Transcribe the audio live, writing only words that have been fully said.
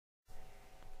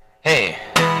Hey,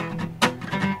 the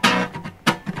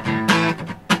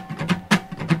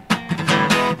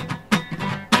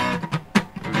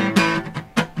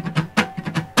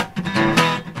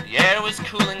air was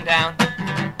cooling down,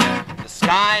 the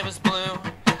sky was blue.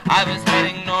 I was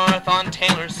heading north on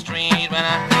Taylor Street when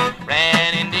I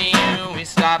ran into you. We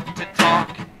stopped to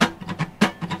talk.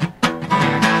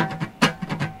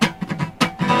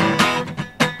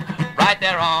 Right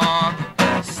there on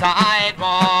the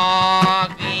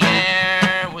sidewalk, the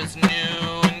air was new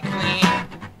and clean.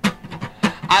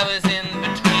 I was in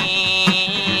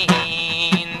between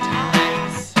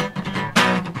times.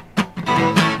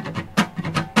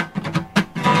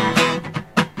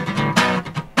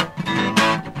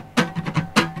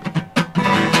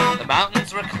 The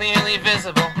mountains were clearly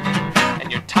visible,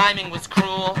 and your timing was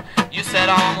cruel. You said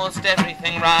almost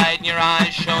everything right, and your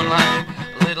eyes shone like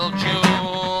little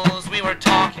jewels. We were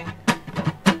talking.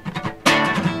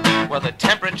 Well, the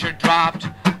temperature dropped.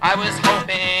 I was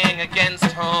hoping against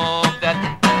hope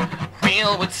that the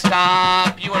wheel would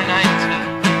stop. You were 19.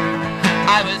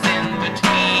 I was in